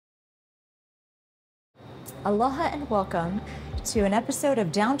Aloha and welcome to an episode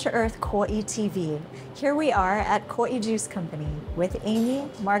of Down to Earth Kauai TV. Here we are at Kauai Juice Company with Amy,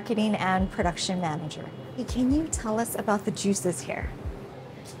 Marketing and Production Manager. Can you tell us about the juices here?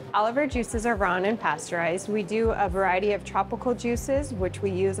 All of our juices are raw and pasteurized. We do a variety of tropical juices, which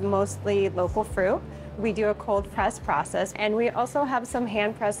we use mostly local fruit. We do a cold press process, and we also have some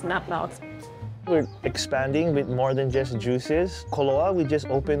hand pressed nut milks. We're expanding with more than just juices. Koloa, we just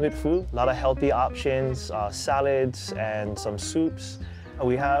opened with food. A lot of healthy options, salads and some soups.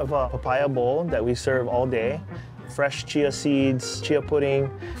 We have a papaya bowl that we serve all day. Fresh chia seeds, chia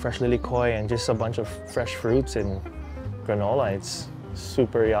pudding, fresh lilikoi, and just a bunch of fresh fruits and granola. It's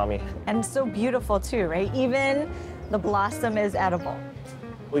super yummy. And so beautiful too, right? Even the blossom is edible.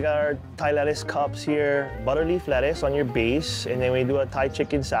 We got our Thai lettuce cups here, butter leaf lettuce on your base, and then we do a Thai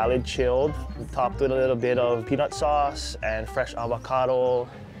chicken salad chilled, topped with a little bit of peanut sauce and fresh avocado.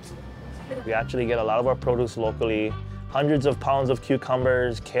 We actually get a lot of our produce locally, hundreds of pounds of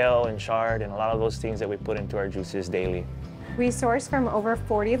cucumbers, kale and chard, and a lot of those things that we put into our juices daily. We source from over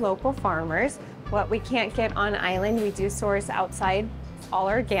 40 local farmers. What we can't get on island, we do source outside, all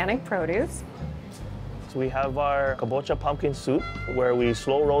organic produce. We have our kabocha pumpkin soup where we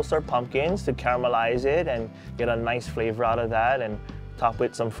slow roast our pumpkins to caramelize it and get a nice flavor out of that, and top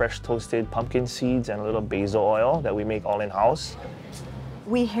with some fresh toasted pumpkin seeds and a little basil oil that we make all in-house.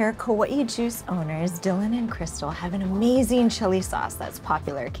 We hear Kauai Juice owners Dylan and Crystal have an amazing chili sauce that's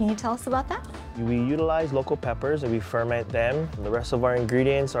popular. Can you tell us about that? We utilize local peppers and we ferment them. The rest of our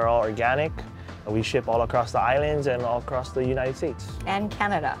ingredients are all organic. We ship all across the islands and all across the United States. And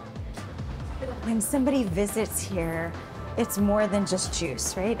Canada. When somebody visits here, it's more than just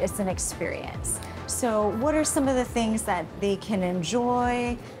juice, right? It's an experience. So what are some of the things that they can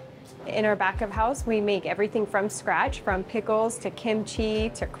enjoy? In our back of house, we make everything from scratch, from pickles to kimchi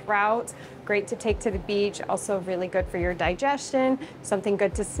to kraut. Great to take to the beach, also really good for your digestion, something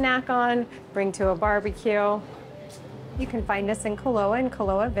good to snack on, bring to a barbecue. You can find us in Koloa and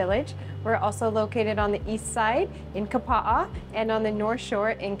Koloa Village. We're also located on the east side in Kapa'a and on the north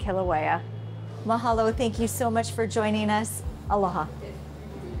shore in Kilauea. Mahalo, thank you so much for joining us. Aloha.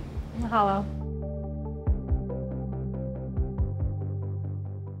 Mahalo.